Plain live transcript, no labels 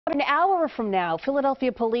An hour from now,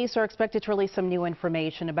 Philadelphia police are expected to release some new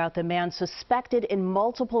information about the man suspected in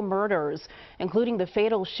multiple murders, including the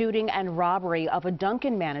fatal shooting and robbery of a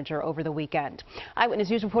Dunkin' manager over the weekend. Eyewitness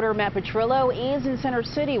News reporter Matt Petrillo is in Center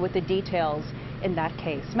City with the details in that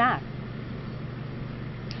case. Matt.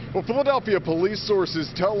 Well, Philadelphia police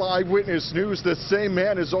sources tell Eyewitness News the same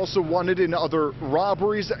man is also wanted in other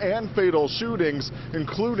robberies and fatal shootings,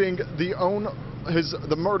 including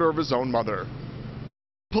the murder of his own mother.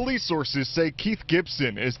 Police sources say Keith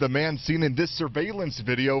Gibson is the man seen in this surveillance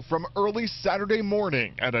video from early Saturday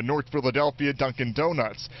morning at a North Philadelphia Dunkin'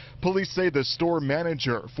 Donuts. Police say the store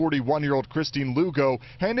manager, 41-year-old Christine Lugo,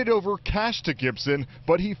 handed over cash to Gibson,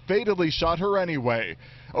 but he fatally shot her anyway.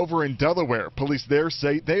 Over in Delaware, police there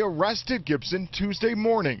say they arrested Gibson Tuesday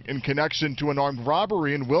morning in connection to an armed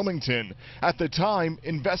robbery in Wilmington. At the time,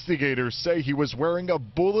 investigators say he was wearing a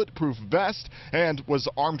bulletproof vest and was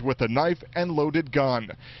armed with a knife and loaded gun.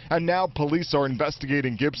 And now police are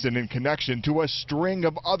investigating Gibson in connection to a string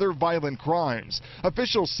of other violent crimes.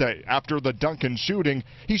 Officials say after the Dunkin' shooting,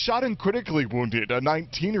 he shot and critically wounded a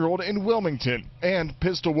 19-year-old in Wilmington and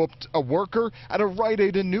pistol-whipped a worker at a Rite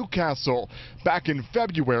Aid in Newcastle. Back in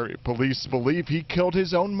February, police believe he killed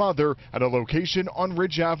his own mother at a location on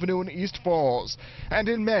Ridge Avenue in East Falls. And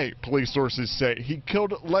in May, police sources say he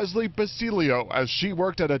killed Leslie Basilio as she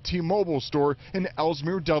worked at a T-Mobile store in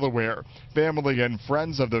Ellesmere, Delaware. Family and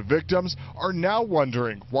friends of the victims are now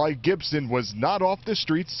wondering why Gibson was not off the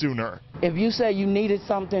streets sooner. If you say you needed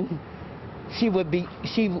something, she would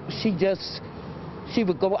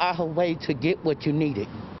go out her way to get what you needed.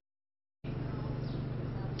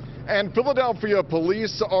 And Philadelphia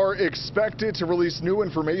police are expected to release new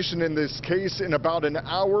information in this case in about an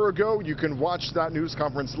hour ago. You can watch that news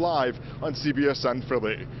conference live on CBS 10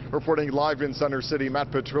 Philly. Reporting live in Center City,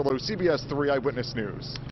 Matt Petrillo, CBS 3 Eyewitness News.